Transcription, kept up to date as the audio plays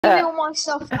Give me all my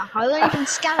stuff back. I don't even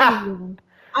scan anyone.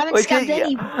 I haven't Wait, scammed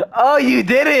anyone. oh, you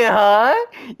didn't, huh?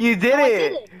 You No, I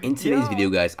didn't. didn't. In today's Yo. video,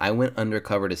 guys, I went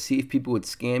undercover to see if people would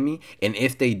scam me, and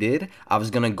if they did, I was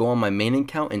gonna go on my main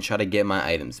account and try to get my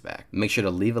items back. Make sure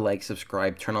to leave a like,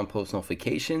 subscribe, turn on post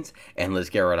notifications, and let's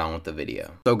get right on with the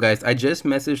video. So guys, I just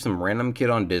messaged some random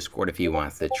kid on Discord if he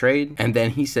wants to trade, and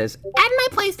then he says, add my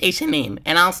PlayStation name,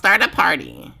 and I'll start a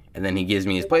party. And then he gives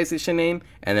me his PlayStation name,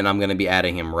 and then I'm gonna be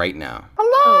adding him right now.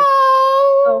 Hello?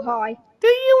 Oh, hi. Do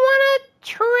you wanna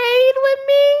trade with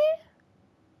me?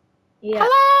 Yeah.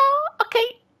 Hello? Okay.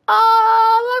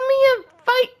 Let me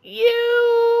invite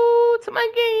you to my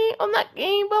game. Oh, not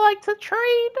game, but like to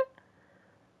trade.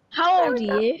 How old are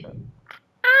you?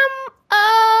 I'm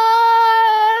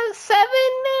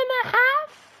 7.5.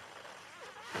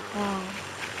 Oh.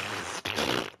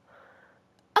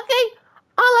 Okay.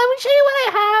 Let me show you what I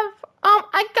have.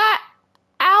 I got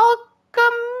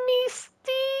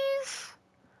alchemistes.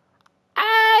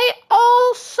 I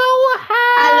also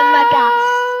Almagas.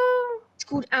 have It's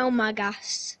called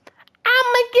Almagas.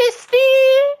 Amagisty.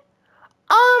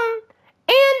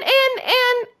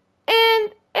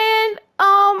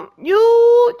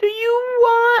 You do you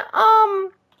want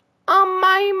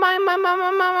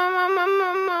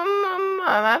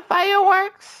my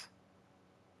fireworks?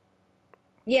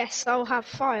 Yes, I'll have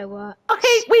fireworks.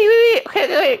 Okay, wait.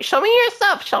 Okay, show me your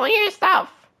stuff. Show me your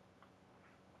stuff.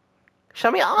 Show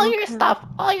me all your stuff.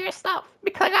 All your stuff.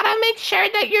 Because I gotta make sure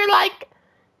that you're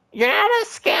not a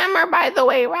scammer, by the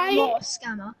way, right? I'm not a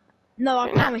scammer. No,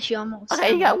 I promise you, I'm not a scammer.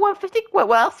 Okay, you got 150. What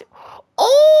else? Oh,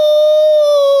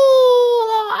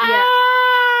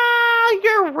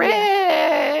 you're rich.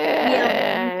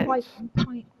 Yeah, I'm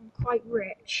quite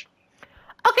rich.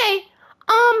 Okay,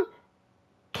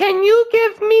 can you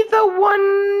give me the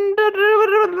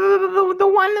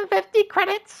 150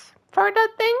 credits for the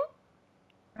thing?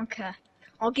 Okay.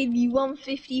 I'll give you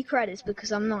 150 credits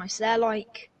because I'm nice. They're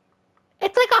like...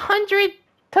 It's like 100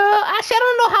 to... Actually, I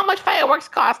don't know how much fireworks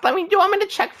cost. Do you want me to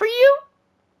check for you?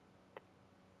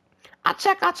 I'll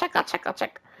check.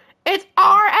 It's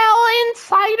RL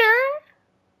Insider.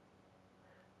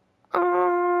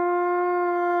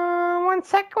 One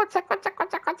sec. Okay,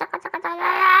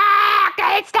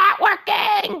 it's not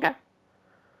working.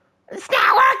 It's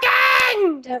not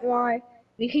working. Don't worry.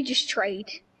 We can just trade.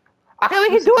 Okay, we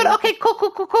can do it. Okay,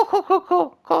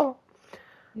 cool.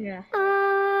 Yeah.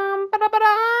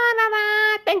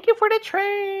 Thank you for the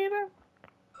trade.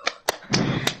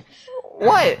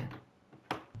 What?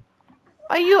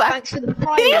 Are you? Thanks for the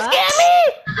fireworks. Did you scam me?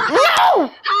 No!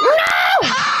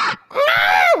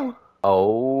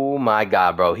 Oh my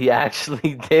god, bro. He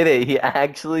actually did it. He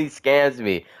actually scams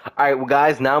me. Alright, well,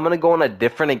 guys, now I'm gonna go on a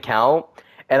different account,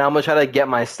 and I'm gonna try to get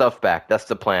my stuff back. That's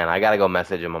the plan. I gotta go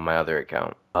message him on my other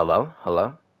account. Hello?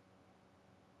 Hello.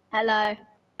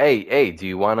 Hey, do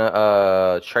you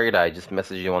wanna trade? I just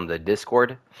messaged you on the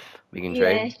Discord. We can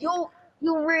trade. Yeah,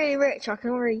 you're really rich, I can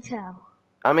already tell.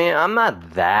 I mean, I'm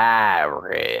not that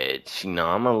rich,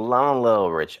 I'm a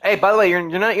little rich. Hey, by the way, you're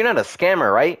not a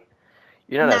scammer, right?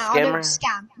 You're not a scammer? I don't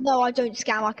scam. No, I don't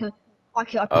scam. I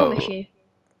promise you.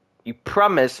 You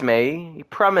promised me. You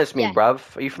promised me, Yeah.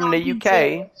 bruv. Are you from the UK?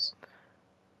 Serious.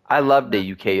 I love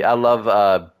the UK. I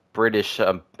love British.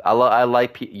 I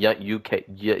like UK,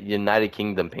 United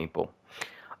Kingdom people.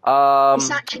 It's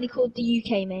actually called the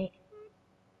UK, mate.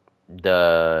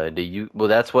 Well,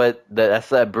 that's that's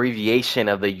the abbreviation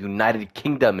of the United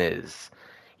Kingdom is.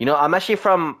 I'm actually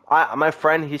from my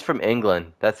friend. He's from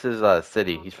England. That's his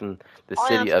city. He's from the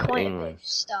city of England.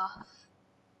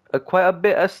 Quite a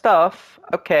bit of stuff.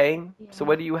 Okay. Yeah. So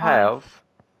what do you have?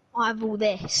 I have all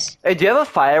this. Hey, do you have a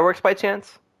fireworks by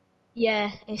chance?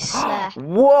 Yeah, it's there.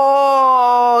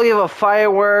 Whoa! You have a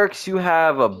fireworks. You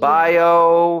have a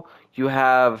bio. You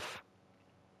have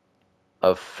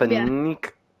a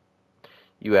fanique.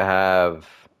 You have.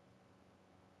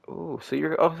 Ooh, so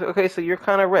you're okay. So you're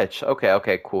kind of rich.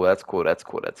 Okay, cool. That's cool. Yeah.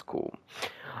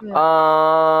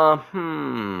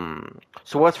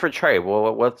 So what's for trade?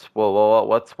 What's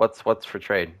for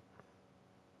trade?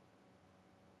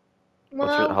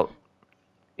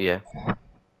 Yeah.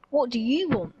 What do you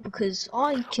want? Because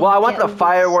I can. Well, I want the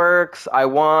fireworks. I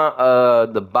want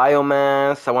the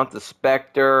biomass. I want the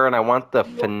specter, and I want the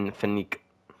fanique.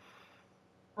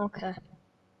 Okay.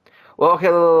 Well, okay.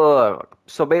 Look.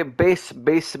 So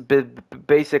basically,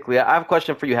 I have a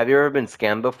question for you. Have you ever been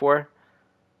scammed before?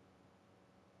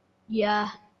 Yeah.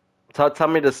 Tell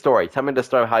me the story. Tell me the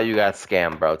story of how you got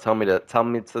scammed, bro. Tell me the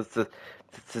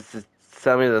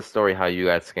story how you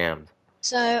got scammed.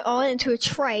 So I went into a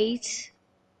trade,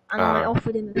 and I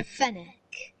offered him a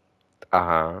fennec.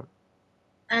 Uh-huh.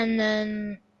 And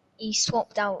then he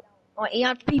swapped out. Like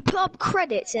he put up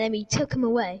credits and then he took them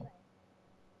away.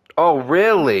 Oh,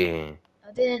 really?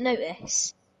 I didn't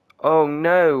notice. Oh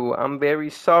no, I'm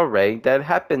very sorry that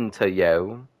happened to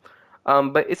you.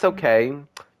 But it's okay.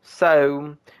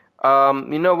 So,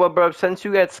 you know what, bro? Since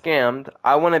you got scammed,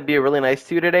 I want to be really nice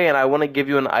to you today, and I want to give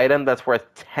you an item that's worth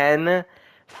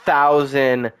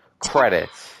 10,000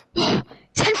 credits.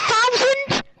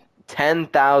 10,000?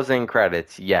 10,000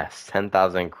 credits. Yes,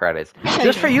 10,000 credits.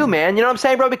 Just for you, man. You know what I'm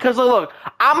saying, bro? Because look,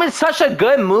 I'm in such a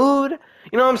good mood.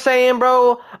 You know what I'm saying,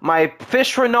 bro? My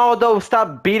fish Ronaldo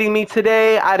stopped beating me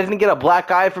today. I didn't get a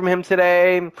black eye from him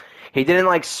today. He didn't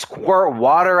like squirt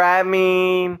water at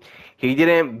me. He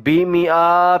didn't beat me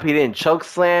up. He didn't choke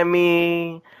slam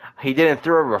me. He didn't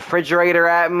throw a refrigerator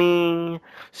at me.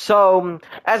 So,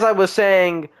 as I was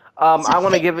saying, I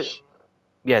want to give it.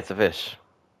 Yeah, it's a fish.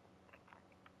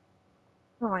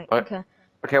 Right, okay.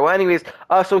 Okay, well, anyways,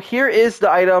 so here is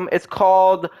the item. It's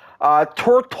called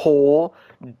Turtle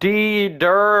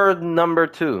D-Der number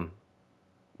 2,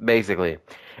 basically.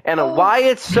 And why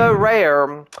it's so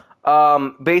rare,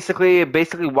 basically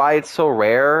why it's so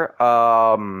rare,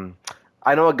 I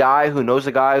know a guy who knows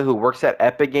a guy who works at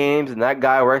Epic Games, and that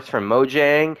guy works for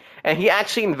Mojang, and he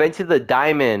actually invented the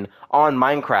diamond on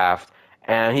Minecraft,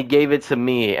 and he gave it to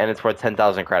me, and it's worth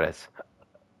 10,000 credits.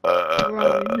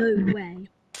 Bro, no way.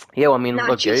 Yeah, well, I mean, Nah,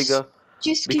 look, there you go.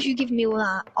 Just because you give me all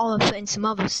that, I'll put in some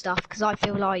other stuff because I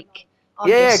feel like I'm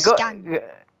Yeah, just scanned.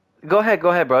 go ahead,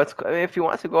 bro. I mean, if you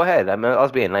want to, go ahead. I mean, I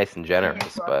was being nice and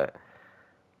generous, Yeah, but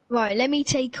right, let me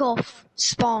take off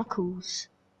sparkles.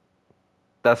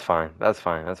 that's fine. That's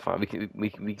fine. We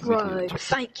can Bro,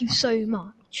 thank you so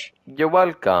much. You're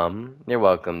welcome. You're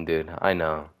welcome, dude. I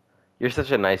know. You're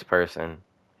such a nice person.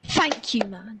 Thank you,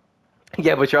 man.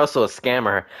 Yeah, but you're also a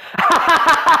scammer.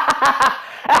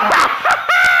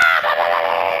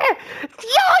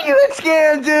 Yo, you a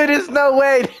scam, dude. There's no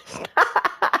way.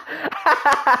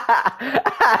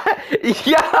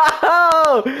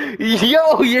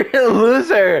 Yo, you're a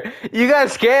loser. You got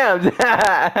scammed.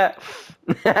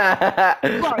 Bro,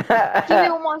 give me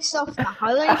all my stuff back.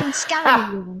 I don't even scan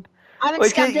anyone. I haven't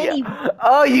scanned anyone.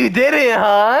 Oh, you didn't,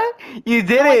 huh? You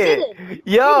didn't. No, I didn't.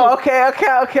 Yo, okay.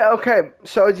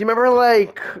 So, do you remember,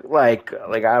 like, I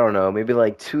don't know, maybe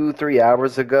like 2-3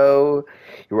 hours ago,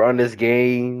 you were on this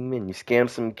game and you scammed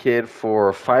some kid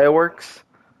for fireworks?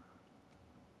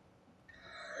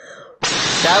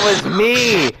 That was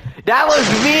me. That was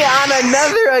me on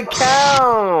another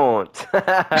account.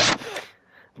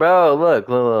 Bro, look.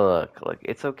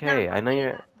 It's okay. Nah, I know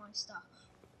you're. my stuff.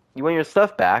 You want your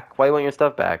stuff back? Why you want your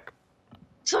stuff back?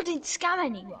 So I didn't scam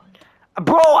anyone.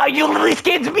 Bro, you literally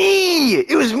scammed me!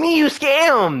 It was me you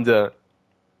scammed!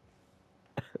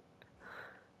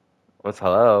 What's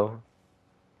hello?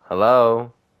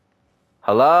 Hello?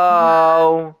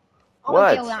 Hello? I'll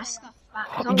What? get all that stuff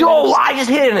back. Yo, I just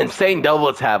hit an insane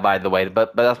double tap, by the way,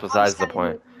 but that's besides the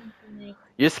point.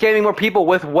 You're scamming more people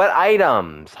with what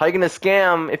items? How are you gonna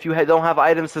scam if you don't have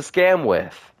items to scam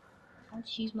with? I'll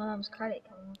just use my mom's credit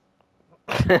card.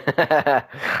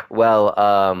 Well,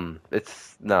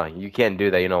 no, you can't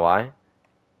do that. You know why?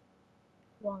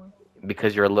 Why?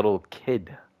 Because you're a little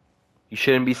kid. You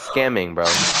shouldn't be scamming, bro.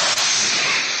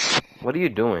 What are you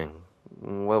doing?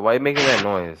 Why are you making that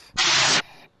noise?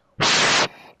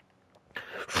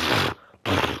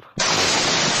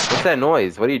 What's that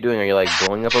noise? What are you doing? Are you like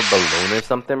blowing up a balloon or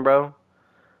something, bro?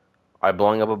 Are you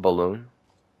blowing up a balloon?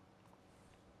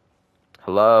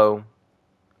 Hello?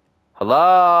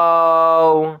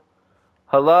 Hello?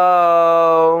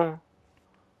 Hello?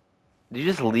 Did you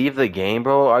just leave the game,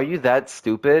 bro? Are you that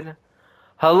stupid?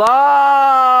 Hello?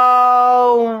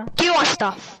 Do you want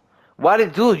stuff? Why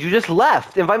dude, you just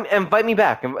left. Invite me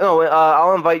back. No,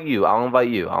 I'll invite you. I was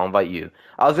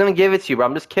gonna give it to you, bro.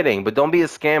 I'm just kidding. But don't be a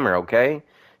scammer, okay?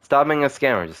 Stop being a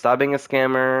scammer. Just stop being a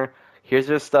scammer. Here's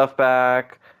your stuff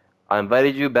back. I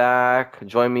invited you back.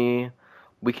 Join me.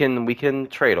 We can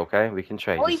trade, okay? We can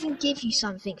trade. I'll even give you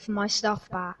something for my stuff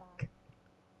back.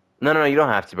 No, you don't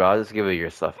have to, bro. I'll just give you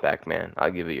your stuff back, man. I'll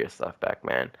give you your stuff back,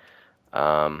 man.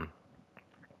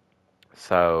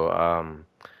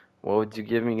 What would you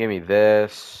give me? You gave me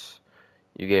this.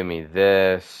 You gave me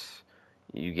this.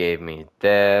 You gave me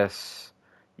this.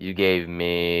 You gave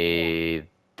me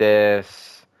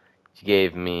this. You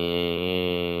gave me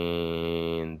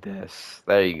this.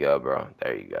 There you go, bro.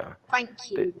 There you go.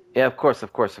 Thank you. Yeah, of course.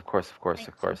 There's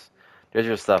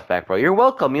your stuff back, bro. You're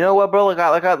welcome. You know what, bro? Like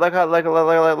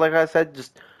I said,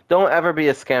 just don't ever be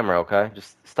a scammer, okay?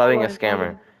 Just stop being a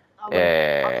scammer.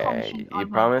 Yeah. You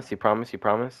promise? You promise?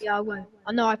 Yeah, I won't.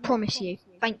 I know. I promise you.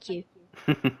 Thank you.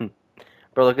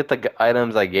 Bro, look at the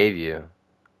items I gave you.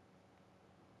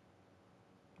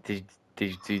 Did,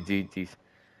 did,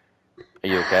 are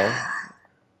you okay?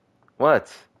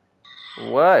 What?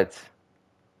 What?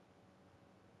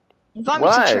 Invite me to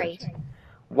What? trade.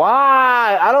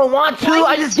 Why? I don't want to. Invite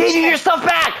I me just to gave you your trade. stuff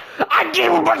back. I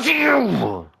gave it back to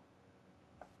you.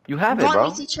 You have it, Invite bro.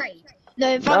 me to trade. No,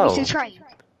 invite me No. to trade.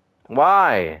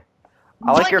 Why?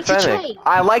 I like Invite your me to Fennec. trade.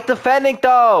 I like the Fennec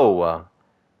though.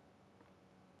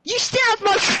 You still have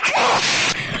my stuff!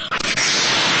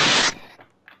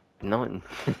 No,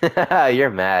 you're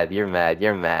mad. You're mad.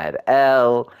 You're mad.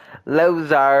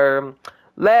 Loser,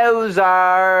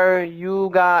 loser. You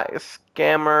got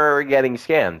scammer getting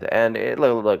scammed, and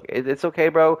look, it's okay,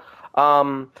 bro.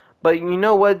 But you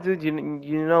know what, dude? You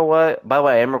know what? By the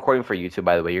way, I'm recording for YouTube.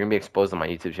 By the way, you're gonna be exposed on my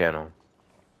YouTube channel.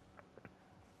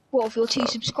 What, of your 2 So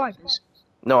subscribers?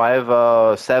 no, I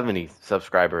have 70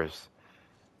 subscribers.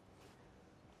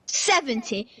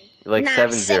 70? Like Nah,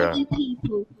 70. 70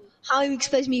 people. How you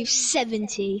expose me with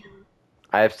 70?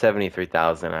 I have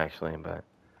 73,000 actually, but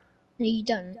No, you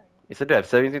don't. yes, I do have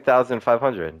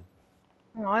 72,500.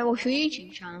 Alright, what's your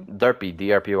YouTube channel? Derpy,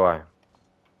 DRPY.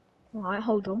 Alright,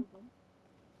 hold on.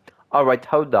 Alright,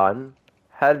 hold on.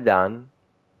 Hold on.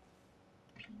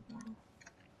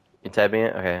 You typing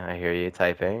it? Okay, I hear you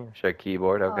typing. Sure,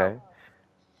 keyboard, okay.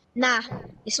 Nah,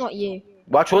 it's not you.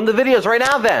 Watch one of the videos right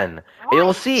now then. And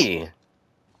you'll see.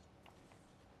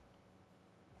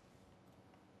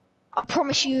 I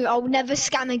promise you, I'll never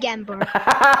scam again, bro.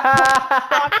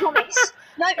 I promise.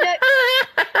 No,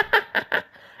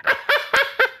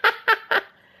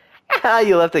 no.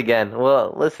 You left again.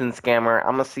 Well, listen, scammer.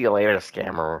 I'm gonna see you later,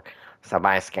 scammer. So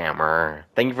bye, scammer.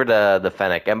 Thank you for the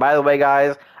Fennec. And by the way,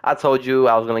 guys, I told you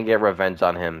I was gonna get revenge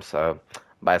on him. So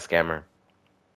bye, scammer.